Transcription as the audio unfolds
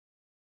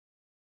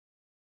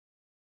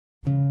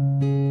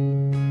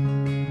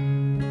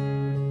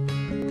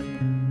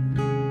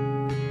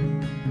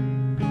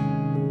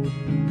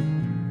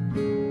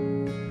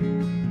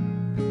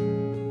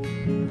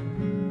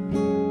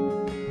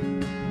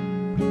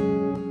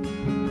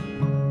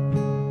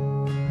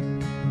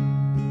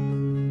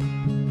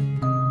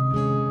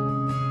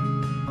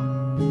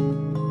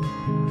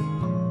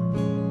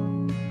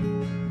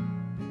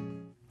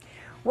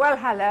Well,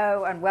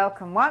 hello and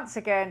welcome once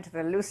again to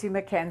the Lucy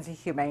Mackenzie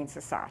Humane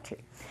Society.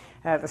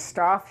 The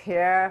staff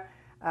here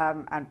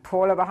and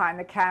Paula behind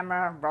the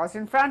camera, Roz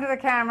in front of the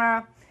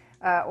camera,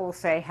 all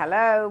say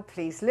hello,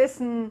 please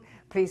listen,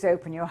 please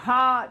open your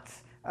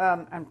hearts,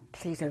 and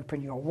please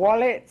open your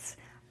wallets,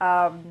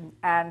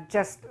 and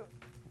just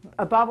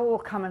above all,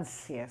 come and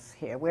see us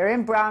here. We're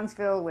in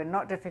Brownsville, we're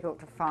not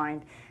difficult to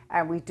find,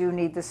 and we do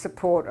need the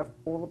support of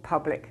all the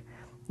public,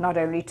 not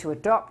only to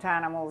adopt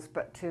animals,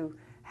 but to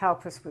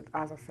help us with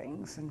other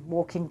things, and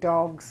walking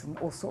dogs and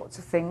all sorts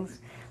of things.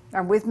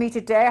 And with me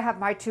today I have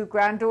my two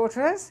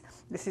granddaughters.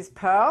 This is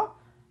Pearl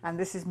and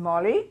this is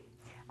Molly.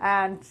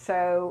 And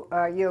so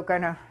you're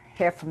going to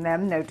hear from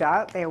them, no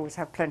doubt. They always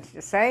have plenty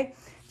to say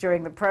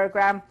during the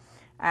program,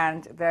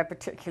 and they're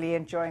particularly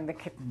enjoying the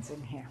kittens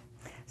in here.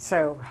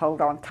 So hold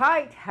on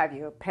tight, have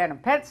your pen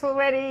and pencil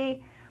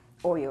ready,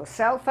 or your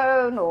cell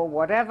phone, or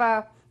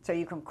whatever, so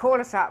you can call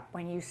us up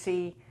when you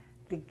see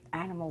the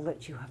animal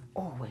that you have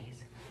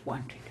always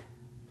wanted.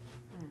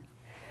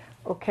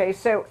 Okay,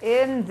 so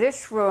in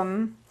this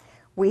room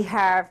we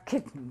have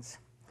kittens,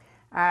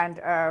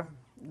 and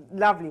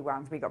lovely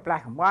ones. We've got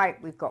black and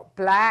white, we've got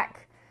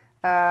black,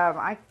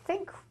 I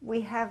think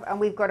we have, and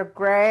we've got a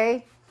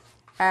grey,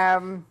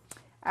 and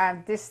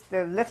this,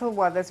 the little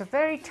one, there's a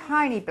very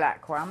tiny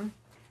black one,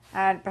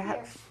 and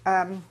perhaps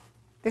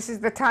this is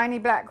the tiny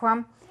black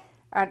one,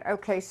 and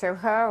okay, so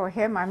her or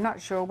him, I'm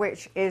not sure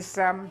which, is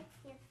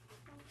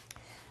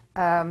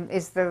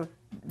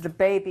the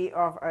baby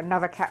of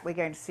another cat we're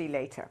going to see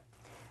later.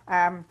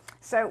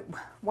 So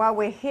while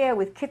we're here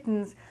with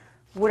kittens,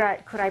 could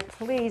I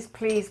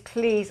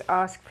please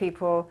ask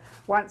people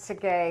once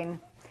again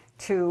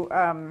to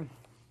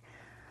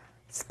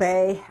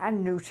spay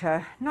and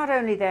neuter not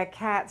only their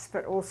cats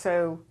but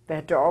also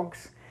their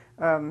dogs.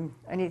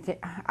 Anything.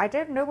 I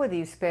don't know whether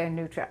you spay and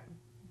neuter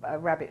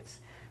rabbits,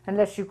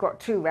 unless you've got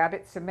two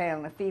rabbits, a male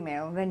and a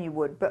female, and then you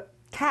would. But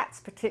cats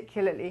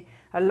particularly,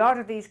 a lot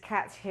of these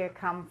cats here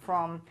come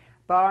from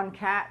barn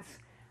cats,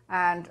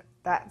 and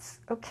that's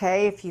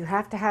okay if you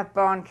have to have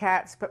barn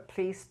cats, but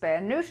please spay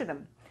and neuter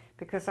them,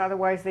 because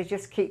otherwise they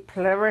just keep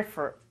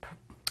proliferating,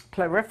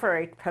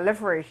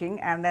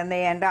 and then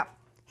they end up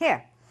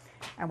here,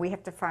 and we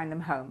have to find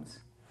them homes.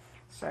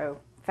 So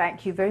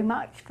thank you very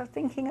much for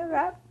thinking of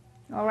that.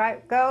 All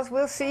right, girls,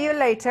 we'll see you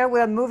later.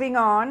 We're moving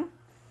on.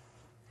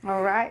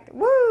 All right,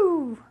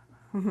 woo!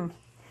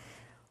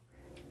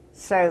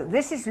 So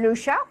this is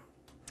Lucia.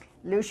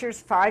 Lucia's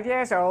 5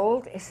 years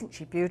old. Isn't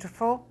she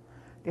beautiful?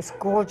 This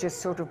gorgeous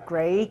sort of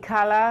grey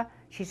colour.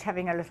 She's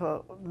having a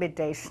little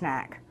midday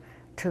snack.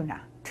 Tuna.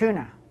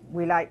 Tuna.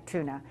 We like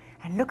tuna.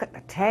 And look at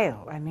the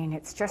tail. I mean,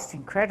 it's just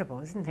incredible,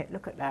 isn't it?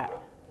 Look at that.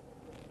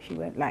 She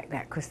won't like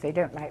that because they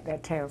don't like their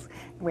tails.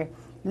 Anyway,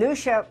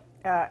 Lucia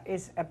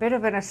is a bit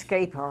of an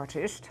escape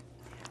artist,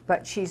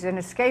 but she's an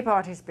escape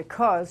artist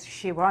because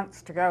she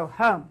wants to go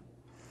home.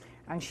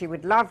 And she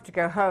would love to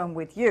go home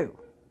with you.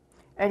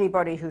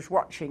 Anybody who's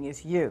watching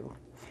is you,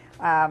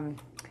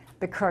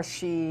 because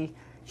she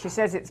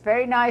says it's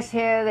very nice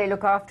here, they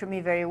look after me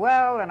very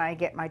well, and I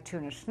get my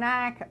tuna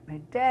snack at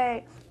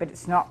midday, but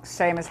it's not the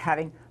same as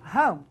having a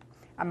home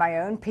and my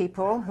own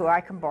people who I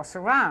can boss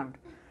around.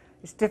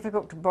 It's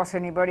difficult to boss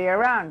anybody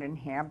around in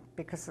here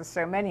because there's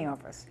so many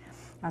of us.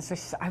 And so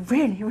she said, I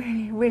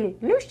really,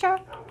 Lucia,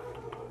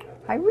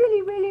 I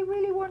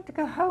really want to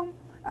go home.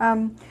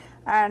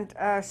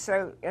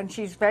 And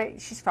she's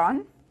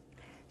fun.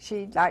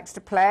 She likes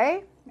to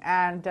play,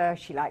 and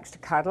she likes to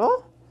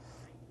cuddle.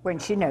 When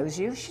she knows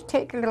you, she'll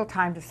take a little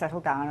time to settle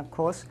down, of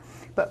course.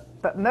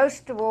 But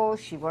most of all,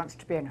 she wants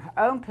to be in her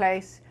own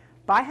place,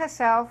 by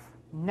herself,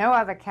 no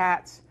other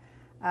cats.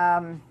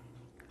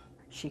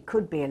 She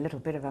could be a little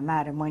bit of a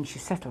madam when she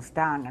settles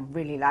down and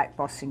really like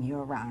bossing you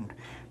around.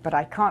 But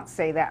I can't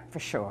say that for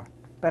sure.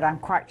 But I'm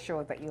quite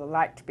sure that you'll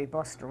like to be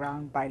bossed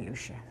around by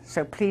Lucia.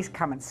 So please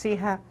come and see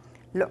her.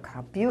 Look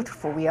how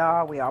beautiful we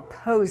are. We are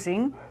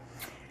posing.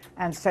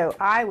 And so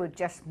I would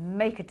just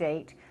make a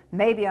date,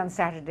 maybe on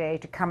Saturday,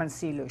 to come and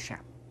see Lucia.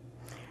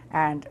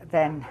 And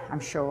then I'm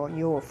sure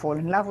you'll fall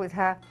in love with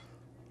her,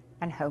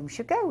 and home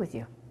she'll go with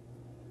you.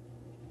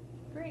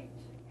 Great.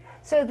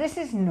 So this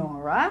is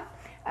Nora.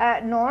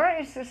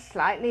 Nora is a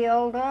slightly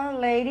older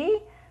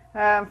lady.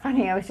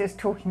 Funny, I was just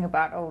talking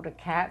about older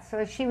cats.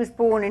 So she was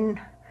born in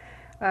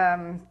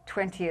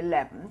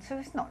 2011, so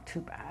it's not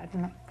too bad.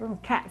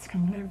 Cats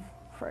can live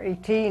for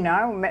 18.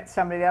 I met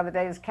somebody the other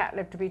day whose cat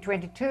lived to be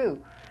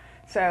 22.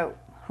 So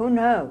who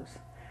knows?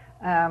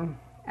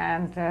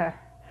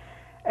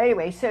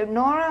 Anyway, so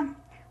Nora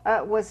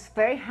was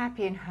very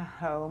happy in her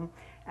home,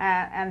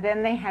 and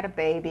then they had a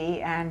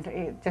baby, and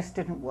it just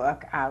didn't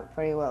work out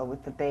very well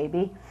with the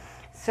baby.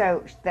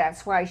 So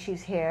that's why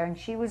she's here, and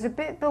she was a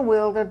bit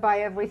bewildered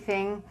by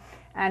everything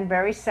and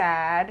very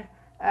sad,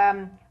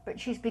 but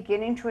she's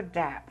beginning to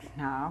adapt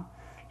now.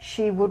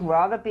 She would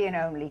rather be an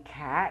only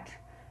cat.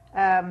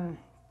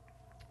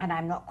 And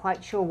I'm not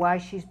quite sure why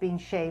she's been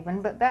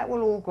shaven, but that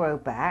will all grow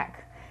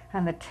back,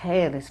 and the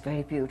tail is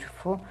very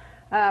beautiful.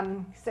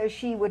 So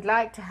she would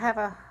like to have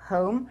a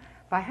home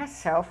by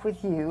herself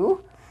with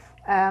you,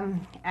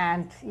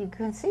 And you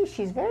can see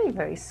she's very,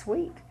 very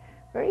sweet,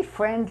 very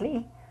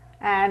friendly,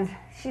 and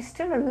she's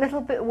still a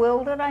little bit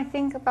bewildered, I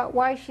think, about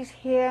why she's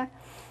here.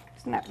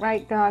 Isn't that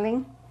right,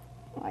 darling?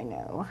 I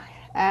know.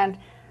 And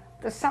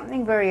there's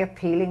something very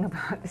appealing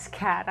about this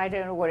cat. I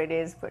don't know what it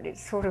is, but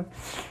it's sort of,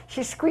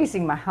 she's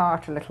squeezing my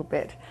heart a little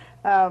bit,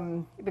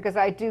 because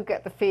I do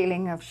get the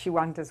feeling of she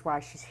wonders why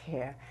she's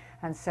here.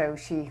 And so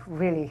she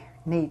really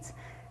needs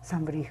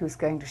somebody who's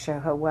going to show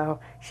her, well,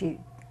 she's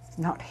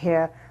not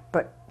here,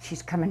 but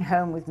she's coming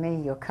home with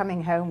me. You're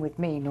coming home with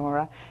me,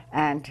 Nora,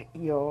 and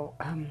you'll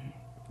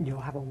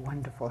have a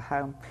wonderful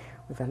home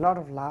with a lot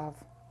of love,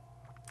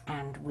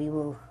 and we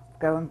will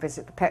go and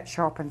visit the pet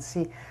shop and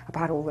see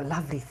about all the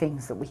lovely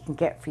things that we can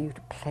get for you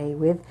to play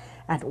with,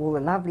 and all the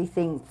lovely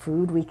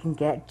food we can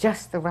get,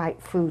 just the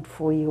right food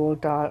for you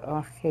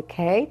all,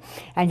 okay?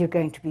 And you're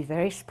going to be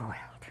very spoiled.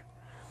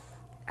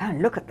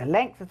 And look at the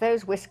length of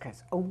those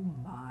whiskers. Oh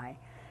my.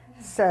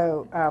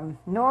 So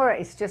Nora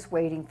is just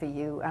waiting for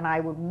you, and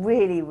I would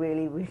really,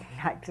 really, really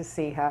like to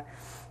see her.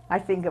 I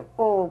think of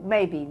all,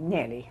 maybe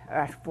nearly,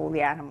 out of all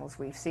the animals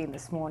we've seen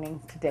this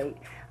morning to date,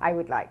 I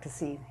would like to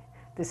see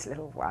this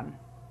little one.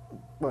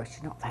 Well,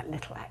 she's not that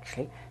little,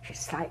 actually. She's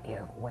slightly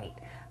overweight,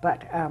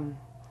 but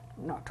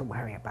not to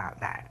worry about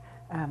that.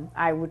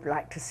 I would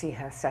like to see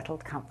her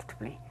settled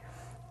comfortably.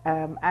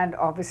 And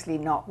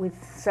obviously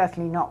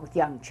certainly not with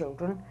young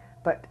children,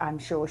 but I'm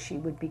sure she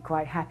would be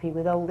quite happy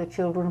with older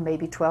children,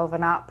 maybe 12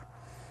 and up,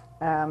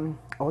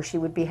 or she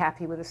would be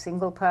happy with a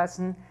single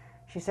person.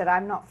 She said,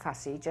 I'm not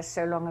fussy, just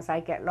so long as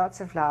I get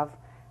lots of love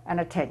and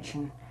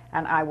attention,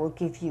 and I will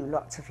give you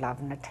lots of love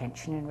and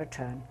attention in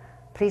return.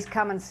 Please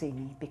come and see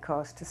me,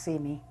 because to see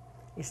me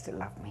is to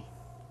love me.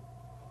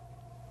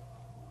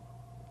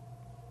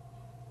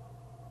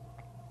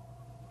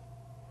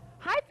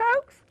 Hi,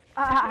 folks.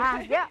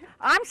 Yeah,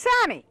 I'm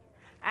Sammy,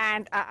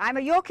 and I'm a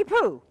Yorkie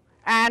Poo,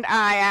 and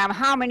I am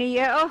how many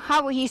years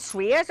old? He's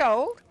 3 years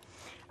old,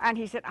 and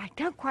he said, I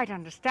don't quite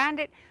understand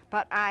it,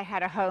 but I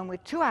had a home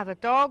with 2 other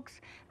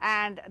dogs,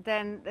 and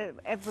then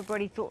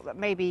everybody thought that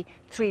maybe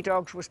 3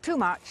 dogs was too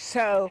much,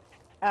 so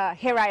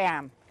here I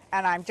am,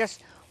 and I'm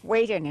just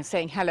waiting and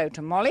saying hello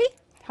to Molly,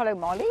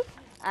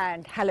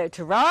 and hello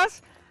to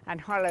Roz,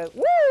 and hello,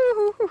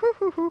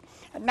 woo!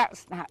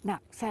 Now,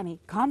 Sammy,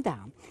 calm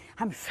down.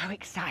 I'm so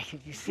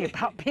excited, you see,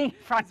 about being in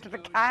front of the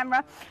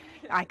camera.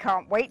 I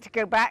can't wait to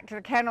go back to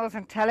the kennels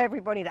and tell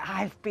everybody that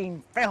I've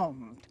been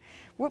filmed.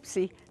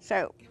 Whoopsie.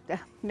 So,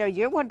 no,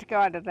 you want to go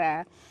out of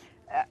there.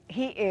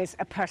 He is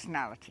a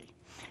personality,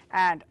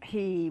 and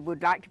he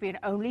would like to be an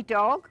only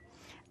dog.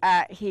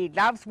 He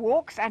loves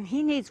walks, and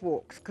he needs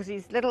walks because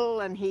he's little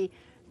and he's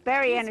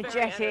very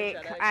energetic,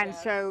 and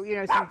yes. So, you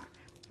know, some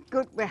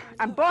good,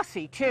 and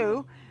bossy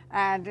too,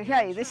 and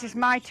hey, this is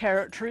my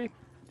territory.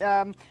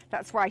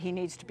 That's why he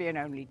needs to be an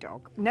only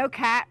dog. No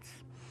cats,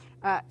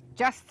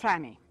 just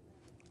Sammy.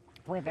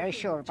 We're very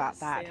sure about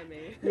that.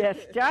 Sammy. Yes,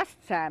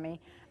 just Sammy.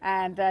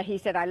 And he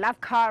said, I love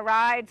car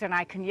rides, and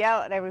I can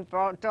yell at every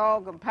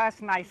dog and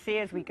person I see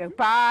as we go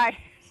by.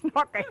 It's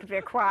not going to be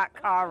a quiet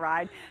car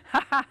ride,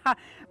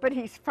 but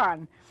he's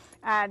fun.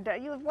 And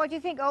what do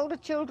you think, older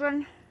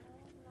children?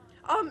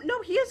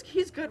 No,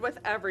 he's good with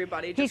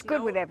everybody. He's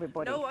good with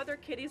everybody. No other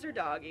kitties or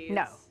doggies.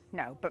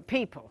 No, but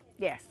people,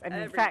 yes. And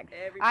in fact,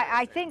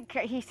 I think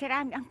he said,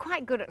 I'm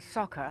quite good at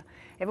soccer.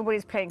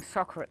 Everybody's playing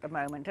soccer at the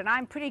moment, and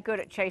I'm pretty good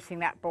at chasing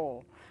that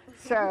ball.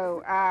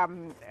 So,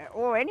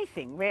 or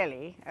anything,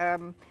 really.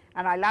 And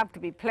I love to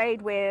be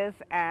played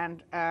with,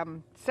 and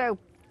so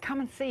come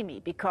and see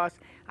me, because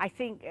I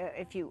think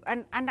if you,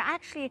 and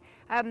actually,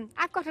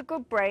 I've got a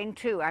good brain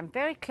too. I'm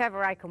very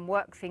clever, I can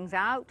work things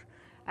out.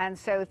 And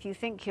so if you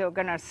think you're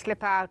going to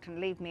slip out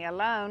and leave me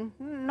alone,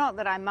 not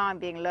that I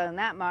mind being alone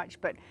that much,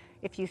 but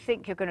if you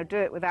think you're going to do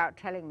it without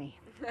telling me,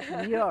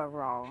 you're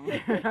wrong.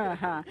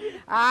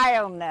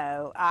 I'll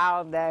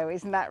know.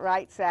 Isn't that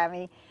right,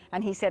 Sammy?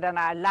 And he said, and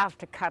I love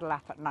to cuddle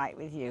up at night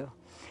with you.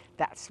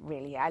 That's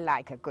really, I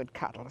like a good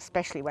cuddle,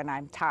 especially when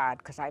I'm tired,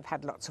 because I've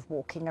had lots of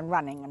walking and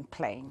running and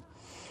playing.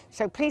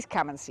 So please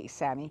come and see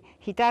Sammy.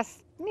 He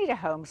does need a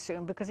home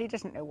soon, because he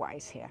doesn't know why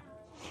he's here.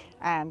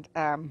 And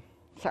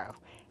so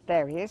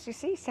there he is, you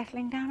see,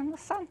 settling down in the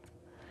sun.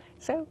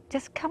 So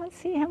just come and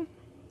see him.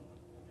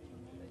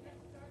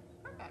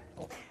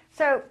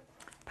 So,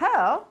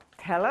 Pearl,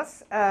 tell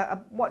us,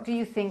 what do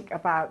you think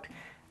about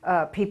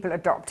people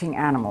adopting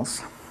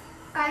animals?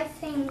 I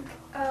think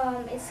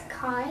it's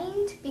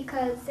kind,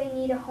 because they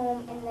need a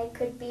home, and they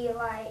could be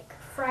like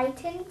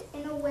frightened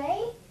in a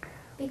way,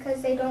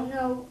 because they don't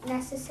know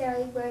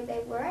necessarily where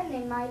they were, and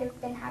they might have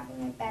been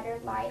having a better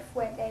life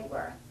where they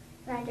were.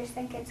 And I just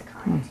think it's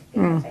kind,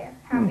 because they're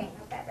having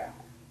a better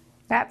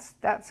home.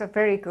 That's a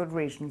very good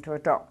reason to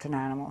adopt an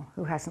animal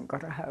who hasn't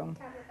got a home.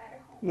 To have a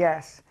better home.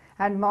 Yes.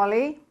 And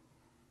Molly,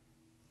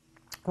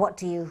 what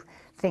do you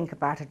think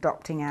about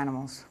adopting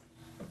animals?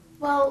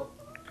 Well,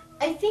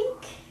 I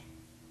think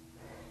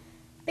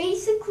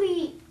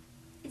basically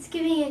it's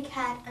giving a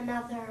cat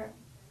another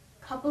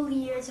couple of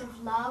years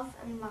of love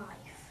and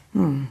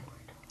life.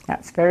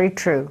 That's very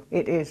true.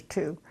 It is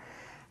too.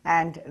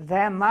 And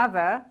their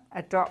mother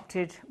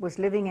was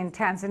living in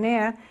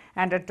Tanzania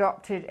and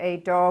adopted a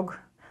dog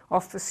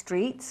off the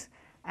streets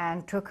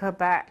and took her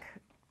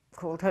back,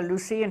 called her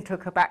Lucy, and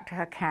took her back to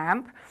her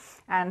camp.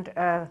 And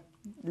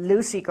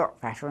Lucy got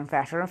fatter and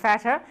fatter and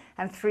fatter,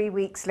 and 3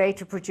 weeks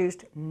later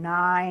produced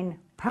 9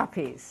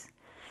 puppies.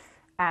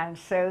 And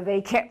so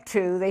they kept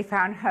 2, they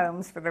found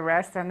homes for the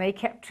rest, and they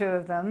kept 2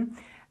 of them.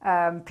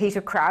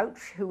 Peter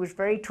Crouch, who was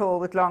very tall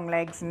with long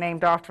legs and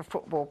named after a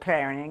football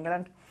player in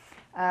England,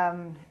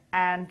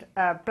 and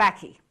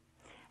Blackie.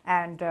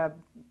 And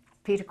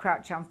Peter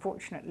Crouch,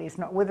 unfortunately, is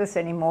not with us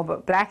anymore,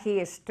 but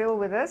Blackie is still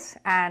with us,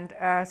 and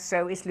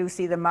so is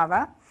Lucy, the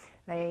mother.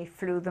 They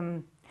flew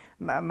them,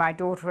 my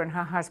daughter and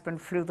her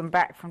husband flew them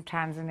back from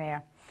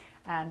Tanzania,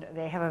 and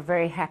they have a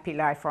very happy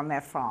life on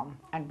their farm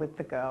and with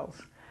the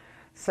girls.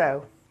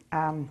 So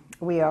and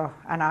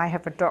I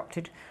have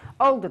adopted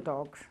older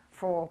dogs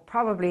for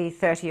probably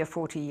 30 or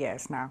 40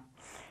 years now.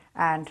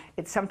 And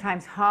it's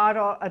sometimes hard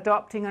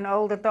adopting an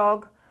older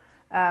dog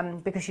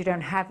because you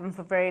don't have them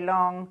for very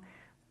long,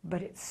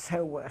 but it's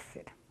so worth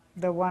it.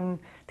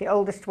 The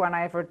oldest one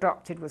I ever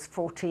adopted was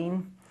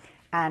 14,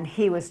 and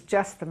he was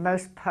just the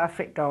most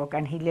perfect dog,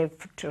 and he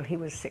lived till he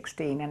was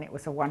 16, and it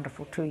was a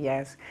wonderful 2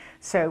 years.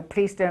 So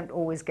please don't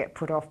always get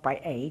put off by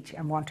age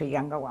and want a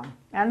younger one.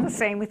 And the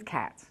same with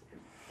cats.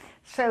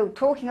 So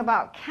talking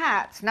about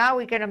cats, now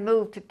we're going to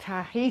move to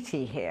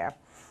Tahiti here.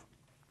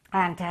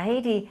 And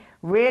Tahiti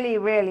really,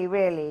 really,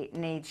 really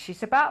needs,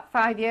 she's about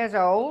 5 years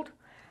old.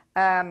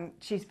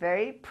 She's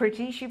very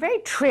pretty. She's very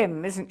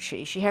trim, isn't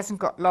she? She hasn't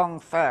got long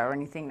fur or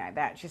anything like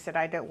that. She said,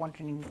 I don't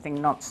want anything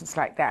nonsense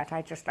like that.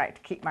 I just like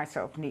to keep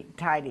myself neat and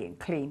tidy and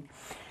clean.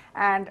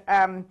 And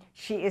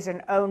she is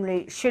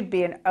should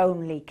be an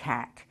only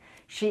cat.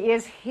 She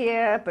is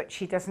here, but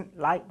she doesn't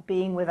like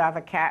being with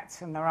other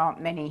cats, and there aren't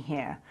many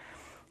here.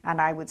 And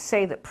I would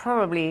say that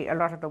probably a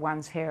lot of the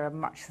ones here are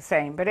much the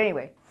same. But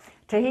anyway,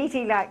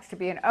 Tahiti likes to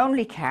be an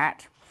only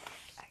cat.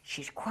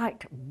 She's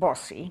quite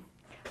bossy,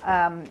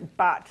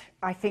 but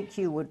I think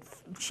she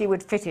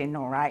would fit in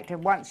all right.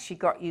 And once she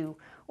got you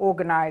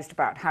organized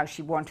about how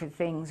she wanted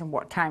things and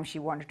what time she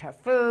wanted her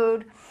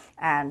food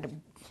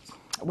and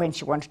when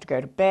she wanted to go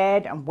to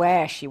bed and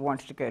where she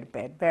wanted to go to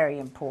bed, very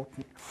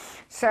important.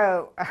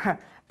 So,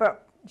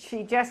 but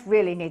she just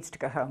really needs to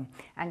go home,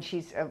 and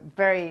she's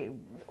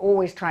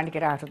always trying to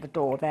get out of the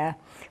door there,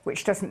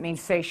 which doesn't mean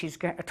to say she's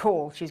going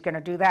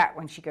to do that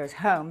when she goes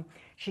home.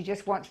 She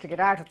just wants to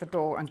get out of the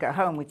door and go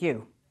home with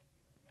you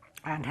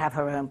and have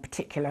her own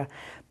particular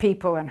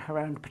people and her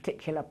own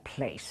particular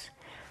place,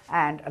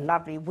 and a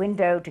lovely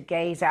window to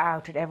gaze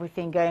out at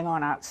everything going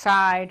on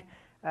outside,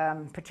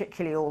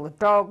 particularly all the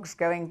dogs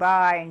going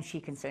by, and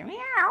she can say,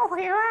 meow,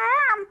 here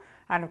I am.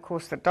 And of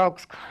course the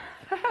dogs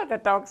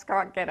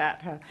can't get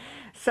at her.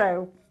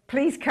 So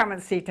please come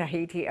and see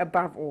Tahiti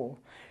above all.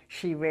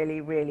 She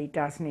really, really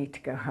does need to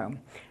go home.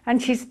 And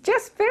she's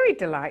just very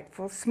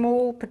delightful,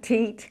 small,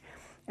 petite,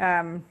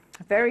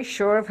 very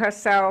sure of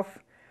herself,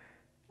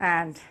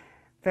 and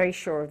very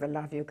sure of the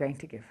love you're going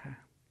to give her.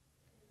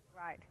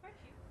 Right.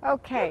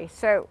 Okay,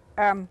 so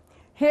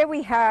here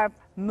we have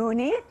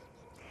Mooney.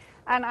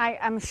 And I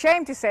am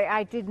ashamed to say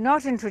I did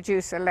not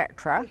introduce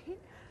Electra.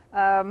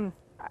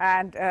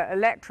 And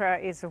Electra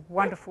is a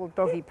wonderful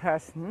doggy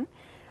person.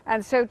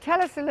 And so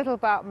tell us a little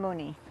about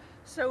Mooney.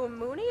 So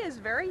Mooney is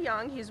very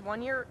young. He's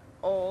 1 year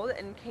old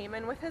and came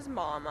in with his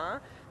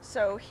mama.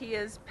 So he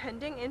is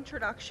pending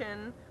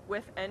introduction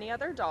with any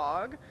other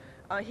dog.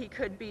 He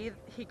could be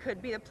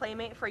a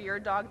playmate for your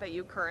dog that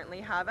you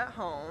currently have at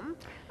home.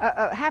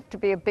 Have to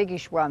be a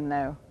biggish one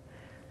though.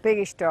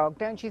 Biggish dog,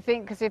 don't you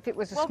think? Because if it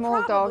was a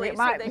small dog, it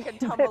might be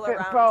a bit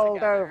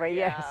bowled over.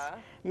 Yes,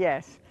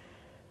 yes.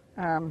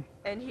 And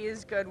he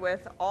is good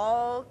with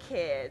all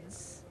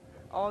kids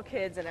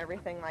and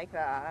everything like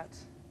that.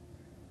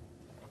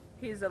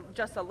 He's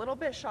just a little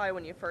bit shy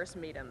when you first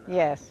meet him, though.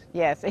 Yes,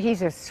 yes.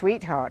 He's a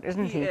sweetheart,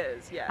 isn't he? He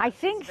is, yes. I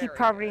think he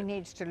probably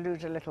needs to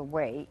lose a little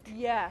weight.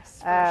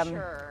 Yes, for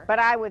sure. But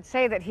I would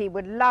say that he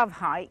would love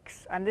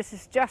hikes, and this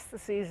is just the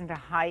season to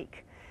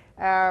hike.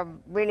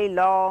 Really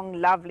long,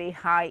 lovely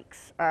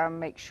hikes.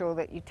 Make sure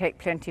that you take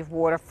plenty of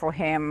water for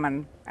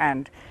him,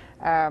 and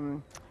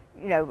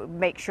you know,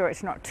 make sure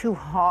it's not too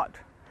hot.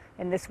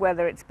 In this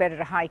weather, it's better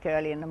to hike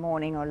early in the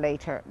morning or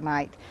later at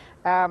night.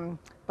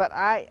 But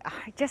I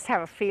just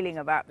have a feeling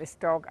about this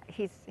dog.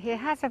 He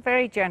has a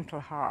very gentle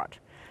heart,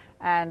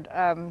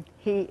 and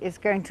he is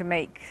going to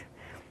make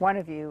one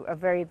of you a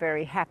very,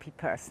 very happy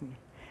person.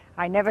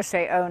 I never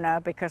say owner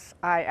because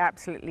I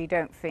absolutely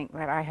don't think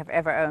that I have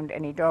ever owned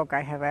any dog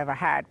I have ever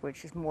had,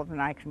 which is more than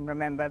I can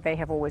remember. They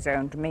have always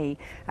owned me,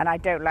 and I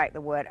don't like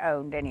the word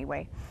owned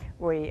anyway.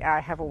 I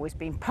have always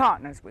been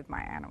partners with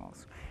my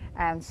animals.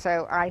 And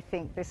so I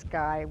think this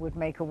guy would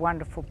make a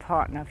wonderful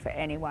partner for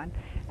anyone.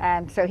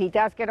 And so he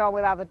does get on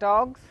with other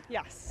dogs?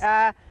 Yes.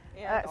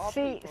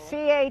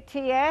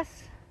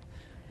 C-A-T-S?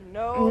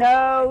 No.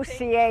 No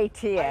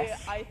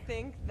C-A-T-S. I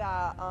think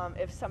that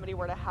if somebody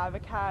were to have a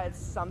cat, it's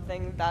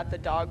something that the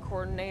dog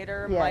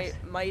coordinator Yes.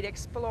 might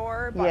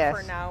explore. But Yes.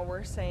 for now,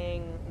 we're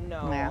saying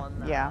no Yeah, on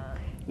that. yeah,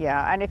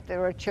 yeah. And if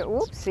there are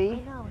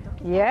oopsie. I know. Look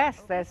at Yes,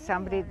 that. there's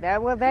somebody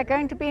there. Well, they're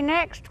going to be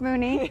next,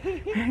 Mooney.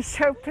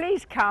 So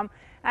please come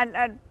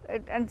and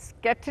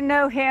get to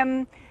know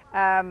him.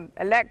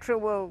 Electra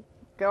will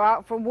go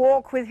out for a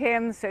walk with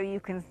him, so you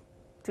can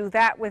do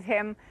that with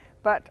him.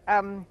 But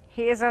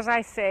he is, as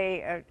I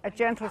say, a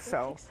gentle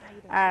soul.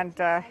 And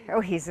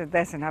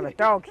there's another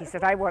dog. He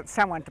said, I want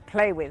someone to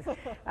play with.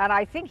 And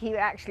I think he'd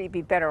actually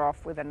be better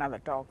off with another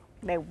dog.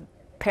 They're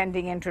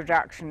pending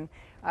introduction.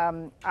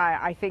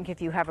 I think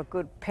if you have a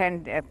good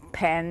pen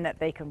that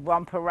they can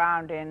romp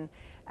around in,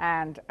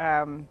 and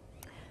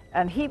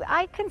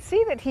I can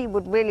see that he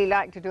would really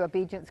like to do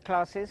obedience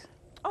classes.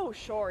 Oh,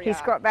 sure, yeah.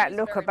 He's got that He's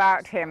look very,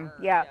 about very him,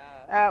 smart, yeah.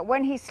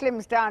 When he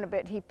slims down a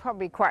bit, he'd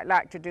probably quite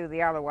like to do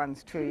the other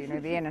ones too, you know,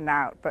 the in and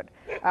out. But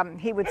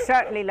he would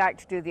certainly like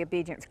to do the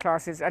obedience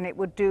classes, and it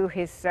would do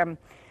his,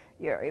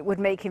 it would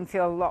make him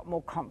feel a lot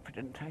more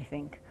confident, I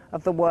think,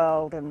 of the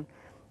world and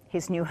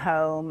his new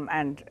home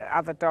and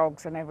other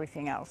dogs and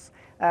everything else.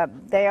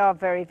 They are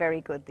very, very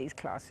good, these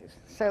classes.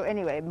 So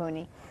anyway,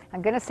 Mooney,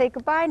 I'm going to say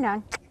goodbye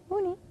now.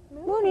 Mooney,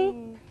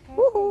 Mooney,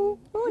 woohoo,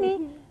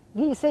 Mooney.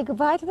 Will you say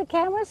goodbye to the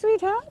camera,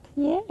 sweetheart?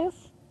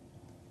 Yes.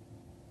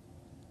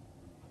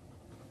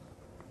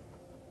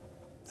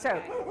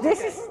 So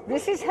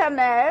this is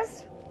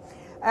Hermes.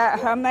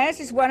 Hermes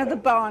is one of the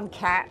barn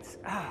cats.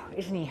 Oh,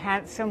 isn't he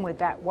handsome with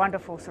that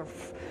wonderful sort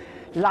of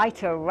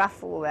lighter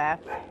ruffle there?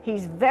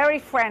 He's very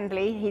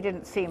friendly. He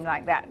didn't seem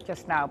like that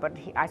just now, but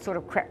I sort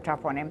of crept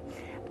up on him.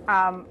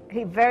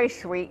 He's very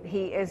sweet.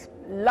 He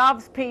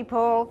loves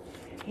people.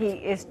 He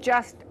is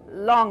just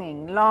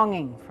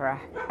longing for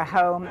a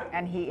home,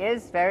 and he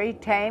is very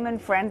tame and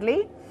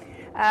friendly.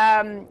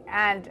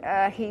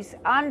 He's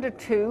under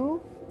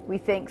 2. We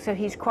think, so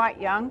he's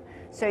quite young,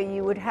 so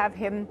you would have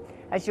him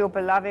as your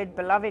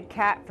beloved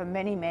cat for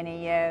many,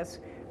 many years.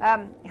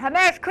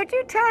 Hermes, could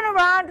you turn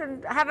around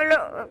and have a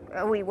look?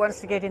 Oh, he wants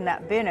to get in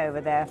that bin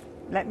over there.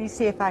 Let me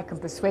see if I can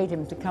persuade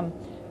him to come.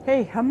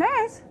 Hey,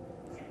 Hermes!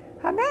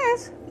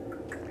 Hermes!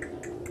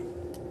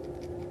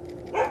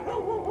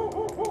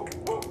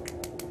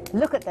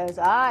 Look at those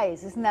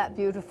eyes, isn't that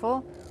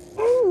beautiful?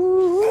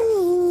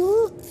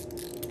 Ooh.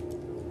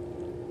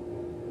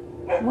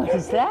 What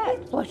is that?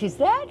 What is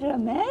that,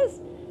 Hermes?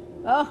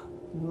 Oh,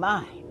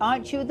 my.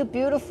 Aren't you the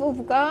beautiful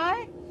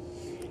guy?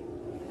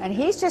 And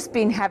he's just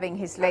been having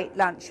his late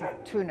lunch of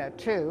tuna,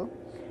 too.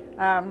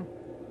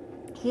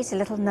 He's a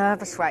little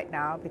nervous right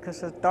now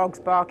because the dog's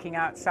barking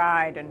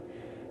outside, and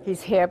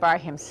he's here by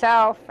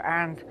himself.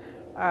 And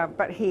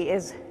but he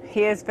is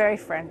very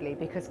friendly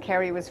because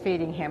Kerry was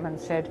feeding him and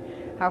said,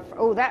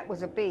 oh, that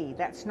was a bee.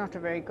 That's not a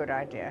very good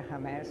idea,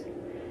 Hermes.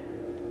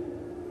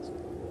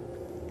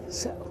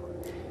 So.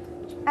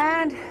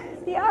 And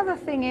the other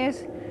thing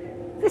is,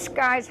 this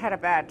guy's had a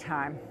bad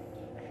time.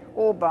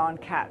 All barn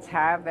cats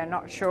have. They're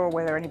not sure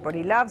whether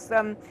anybody loves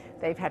them.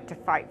 They've had to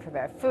fight for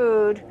their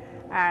food.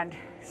 And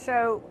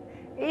so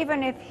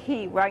even if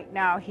right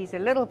now, he's a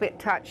little bit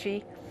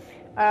touchy,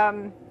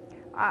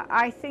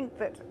 I think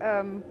that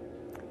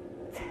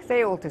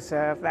they all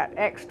deserve that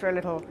extra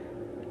little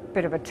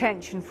bit of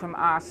attention from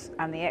us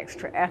and the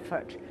extra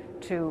effort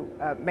to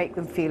make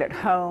them feel at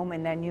home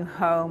in their new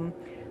home,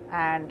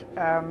 and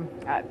an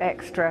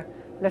extra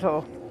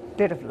little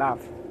bit of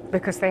love,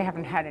 because they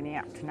haven't had any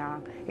up to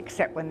now,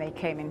 except when they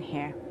came in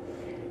here.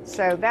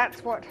 So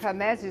that's what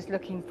Hermes is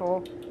looking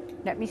for.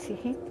 Let me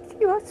see.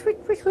 You are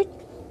sweet.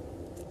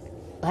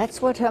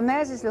 That's what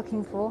Hermes is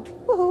looking for.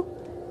 Woohoo!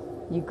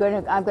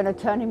 I'm gonna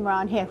turn him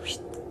around here.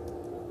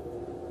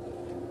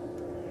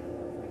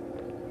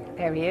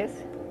 There he is.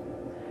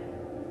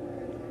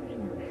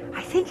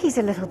 I think he's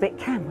a little bit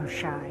camera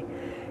shy.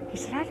 He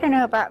said, I don't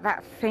know about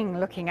that thing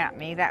looking at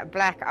me, that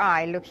black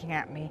eye looking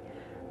at me,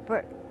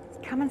 but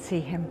come and see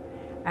him.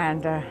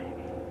 And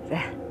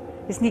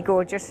isn't he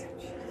gorgeous?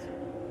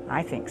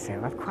 I think so.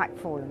 I've quite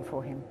fallen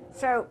for him.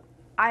 So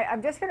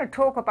I'm just going to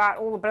talk about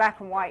all the black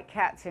and white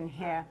cats in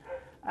here,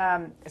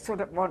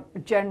 sort of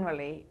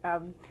generally.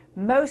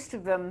 Most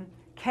of them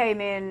came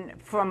in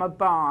from a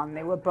barn.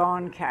 They were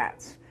barn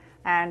cats.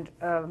 And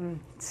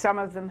some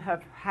of them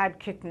have had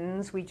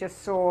kittens. We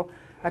just saw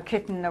a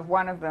kitten of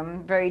one of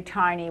them, very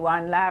tiny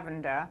one,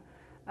 Lavender,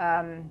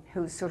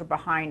 who's sort of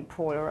behind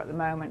Paula at the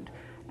moment.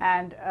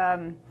 And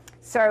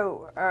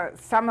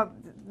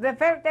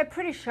they're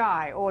pretty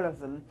shy, all of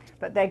them,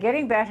 but they're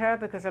getting better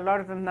because a lot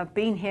of them have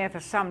been here for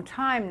some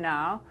time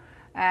now,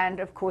 and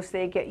of course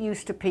they get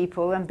used to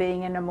people and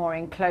being in a more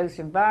enclosed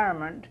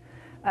environment.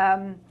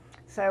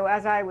 So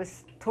as I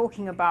was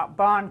talking about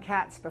barn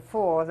cats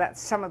before, that's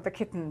some of the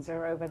kittens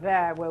are over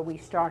there where we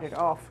started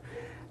off.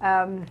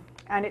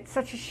 And it's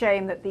such a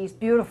shame that these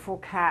beautiful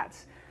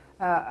cats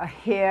are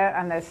here,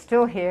 and they're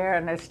still here,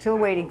 and they're still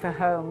waiting for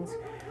homes.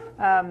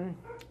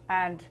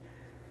 And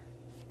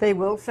they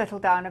will settle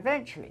down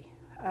eventually.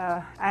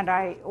 And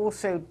I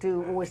also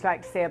do always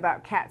like to say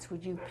about cats,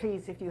 would you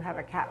please, if you have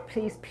a cat,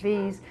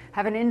 please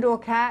have an indoor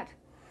cat.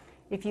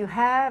 If you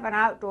have an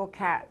outdoor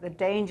cat, the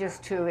dangers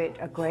to it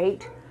are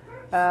great.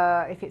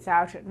 If it's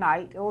out at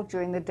night or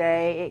during the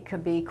day, it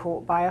can be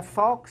caught by a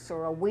fox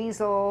or a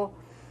weasel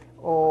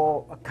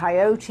or a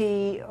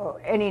coyote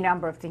or any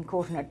number of things,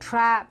 caught in a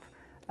trap.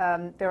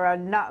 There are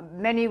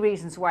many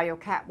reasons why your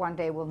cat one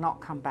day will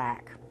not come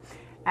back.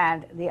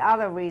 And the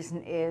other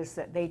reason is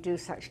that they do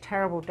such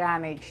terrible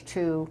damage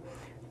to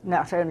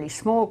not only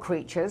small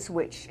creatures,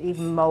 which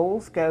even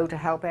moles go to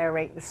help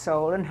aerate the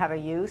soil and have a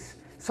use,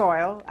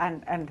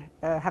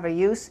 have a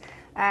use.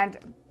 And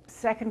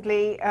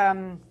secondly,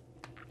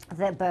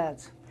 they're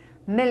birds.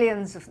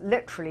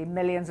 Literally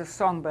millions of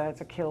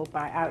songbirds are killed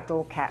by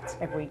outdoor cats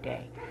every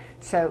day.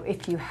 So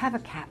if you have a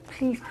cat,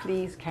 please,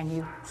 can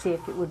you see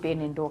if it would be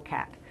an indoor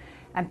cat?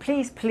 And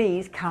please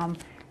come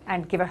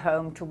and give a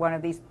home to one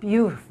of these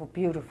beautiful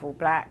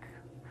black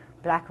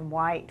and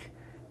white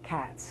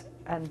cats.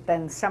 And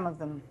then some of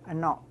them are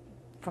not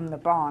from the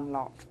barn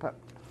lot, but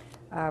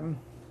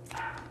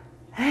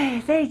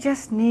they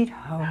just need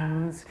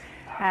homes.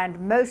 And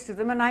most of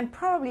them, and I'm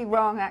probably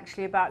wrong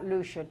actually about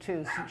Lucia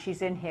too, since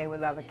she's in here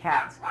with other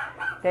cats,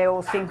 they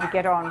all seem to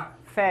get on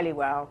fairly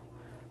well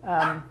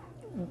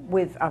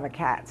with other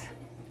cats.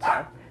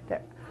 So,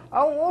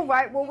 oh, all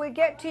right, well, we'll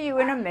get to you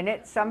in a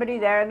minute. Somebody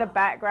there in the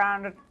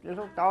background, a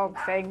little dog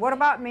saying, what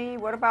about me,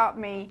 what about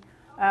me?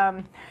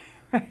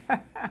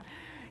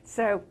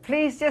 So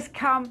please just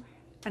come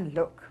and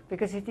look,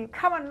 because if you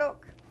come and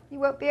look, you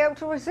won't be able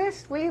to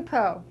resist, will you,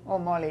 Pearl or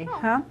Molly? No.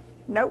 Huh?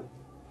 Nope.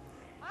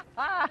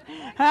 Oh,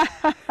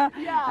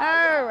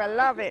 I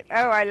love it.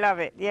 Oh, I love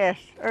it. Yes.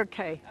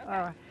 Okay.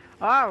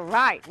 All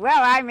right. Well,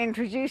 I'm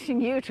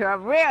introducing you to a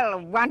real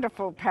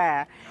wonderful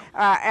pair.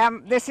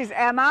 This is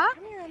Emma,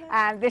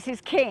 and this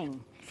is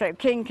King. So,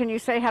 King, can you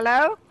say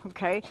hello?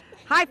 Okay.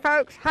 Hi,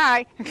 folks.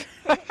 Hi.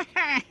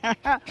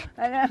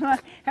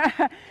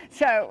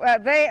 So,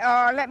 they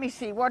are, let me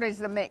see, what is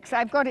the mix?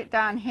 I've got it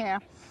down here.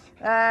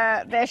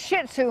 They're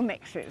Shih Tzu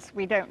mixes.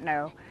 We don't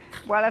know.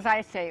 Well, as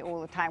I say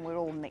all the time, we're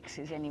all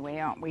mixes anyway,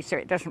 aren't we? So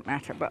it doesn't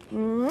matter, but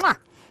mwah!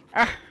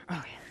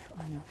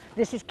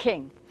 This is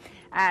King.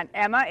 And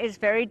Emma is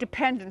very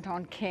dependent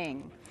on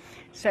King.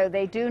 So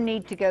they do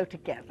need to go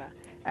together.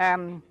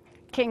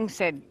 King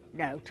said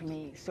no to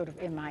me sort of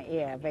in my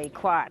ear very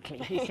quietly.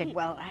 He said,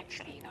 well,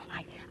 actually, you know,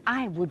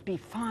 I would be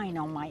fine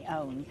on my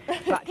own.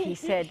 But he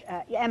said,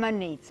 Emma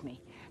needs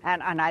me,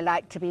 and I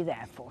like to be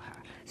there for her.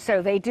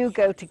 So they do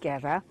go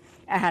together.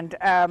 And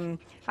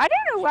I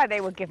don't know why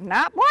they were given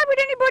up. Why would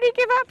anybody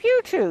give up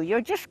you two?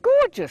 You're just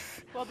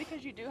gorgeous. Well,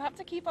 because you do have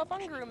to keep up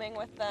on grooming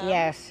with them.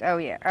 Yes. Oh,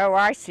 yeah. Oh,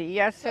 I see.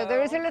 Yes. So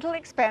there is a little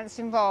expense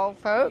involved,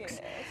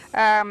 folks,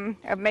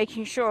 of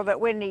making sure that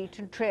we're neat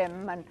and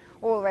trim and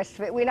all the rest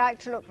of it. We like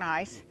to look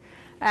nice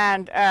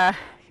and,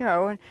 you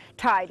know,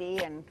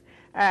 tidy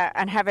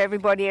and have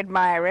everybody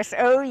admire us.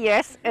 Oh,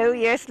 yes. Oh,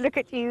 yes. Look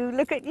at you.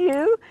 Look at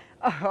you.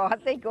 Oh,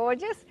 aren't they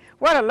gorgeous?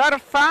 What a lot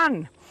of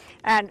fun.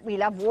 And we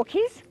love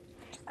walkies.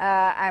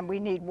 And we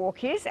need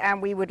walkies,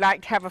 and we would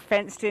like to have a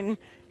fenced-in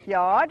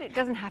yard. It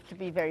doesn't have to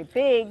be very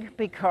big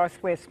because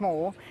we're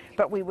small,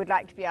 but we would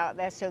like to be out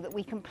there so that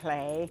we can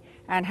play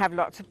and have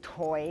lots of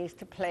toys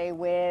to play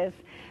with.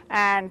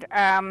 And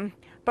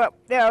but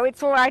you know,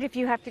 it's all right if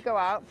you have to go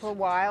out for a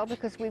while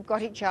because we've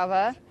got each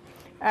other.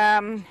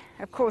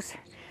 Of course,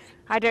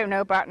 I don't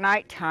know about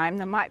night time.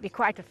 There might be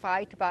quite a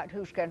fight about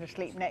who's going to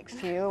sleep next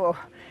to you,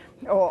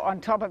 or on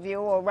top of you,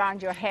 or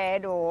around your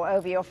head, or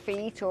over your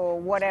feet, or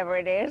whatever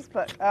it is.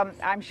 But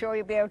I'm sure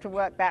you'll be able to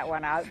work that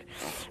one out.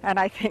 And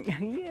I think,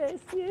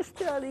 yes,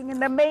 darling.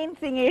 And the main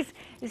thing is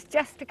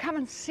just to come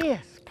and see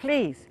us,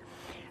 please.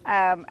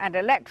 And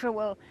Electra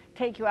will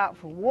take you out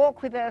for a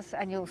walk with us,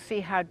 and you'll see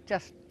how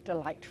just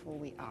delightful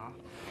we are.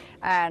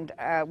 And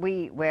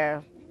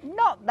we're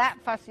not that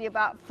fussy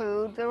about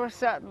food. There are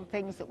certain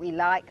things that we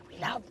like. We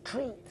love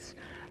treats.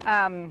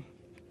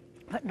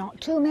 But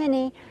not too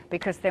many,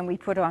 because then we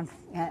put on,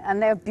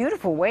 and they're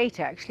beautiful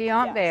weight actually,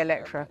 aren't they,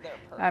 Electra?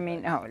 They're I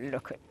mean, oh,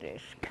 look at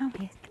this. Come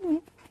here,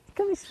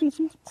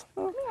 sweetie.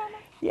 Oh.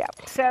 Yeah,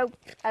 so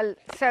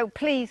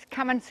please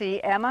come and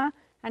see Emma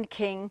and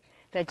King.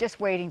 They're just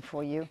waiting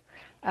for you,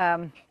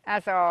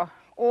 as are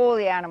all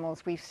the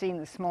animals we've seen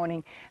this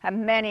morning,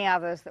 and many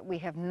others that we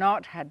have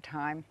not had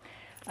time.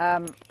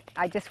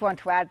 I just want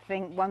to add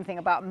one thing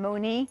about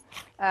Mooney,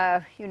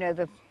 you know,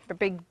 the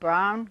big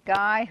brown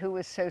guy who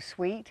was so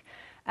sweet,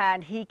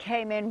 and he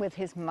came in with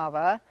his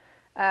mother,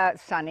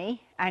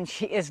 Sunny, and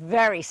she is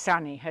very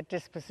sunny. Her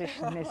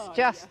disposition is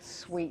just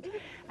sweet,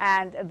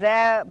 and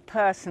their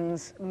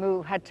persons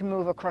had to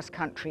move across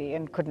country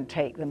and couldn't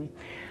take them.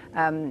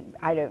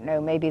 I don't know,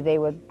 maybe they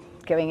were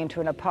going into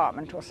an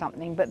apartment or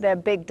something, but they're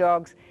big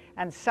dogs.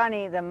 And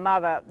Sunny, the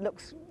mother,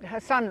 her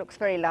son looks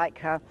very like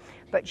her,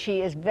 but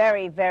she is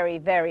very, very,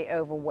 very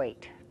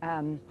overweight.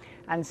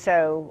 And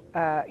so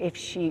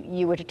if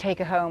you were to take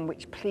her home,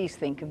 which please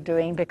think of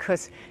doing,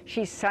 because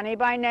she's sunny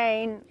by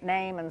name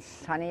and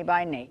sunny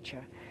by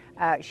nature.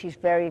 She's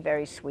very,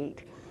 very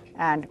sweet.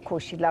 And of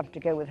course, she'd love to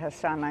go with her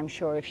son, I'm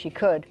sure, if she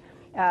could.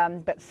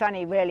 But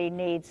Sunny really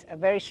needs a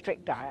very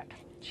strict diet.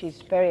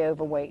 She's very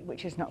overweight,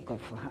 which is not good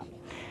for her.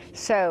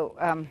 So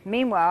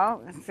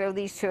meanwhile, so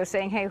these two are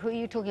saying, hey, who are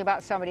you talking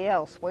about somebody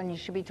else when you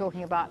should be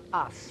talking about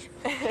us?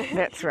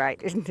 That's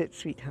right, isn't it,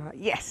 sweetheart?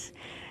 Yes.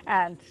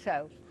 And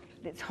so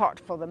it's hot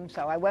for them,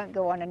 so I won't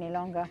go on any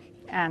longer.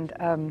 And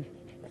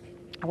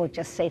I will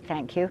just say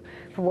thank you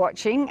for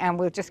watching, and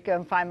we'll just go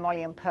and find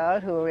Molly and Pearl,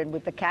 who are in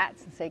with the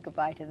cats, and say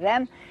goodbye to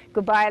them.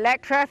 Goodbye,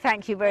 Electra.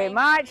 Thank you very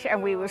much,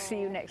 and we will see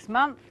you next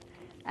month.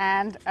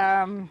 And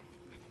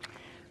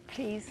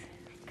please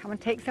come and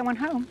take someone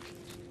home.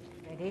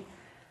 Ready?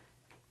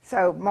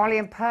 So Molly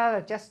and Pearl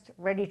are just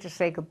ready to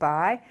say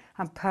goodbye,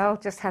 and Pearl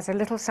just has a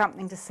little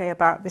something to say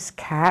about this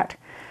cat.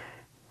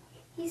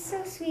 He's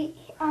so sweet.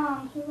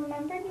 He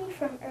remembered me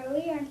from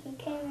earlier, and he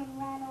came and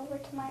ran over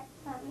to my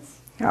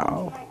arms.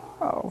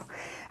 Oh.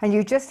 And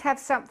you just have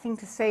something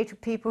to say to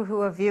people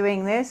who are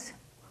viewing this?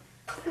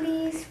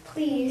 Please,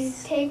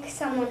 please take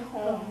someone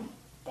home.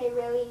 They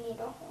really need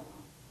a home.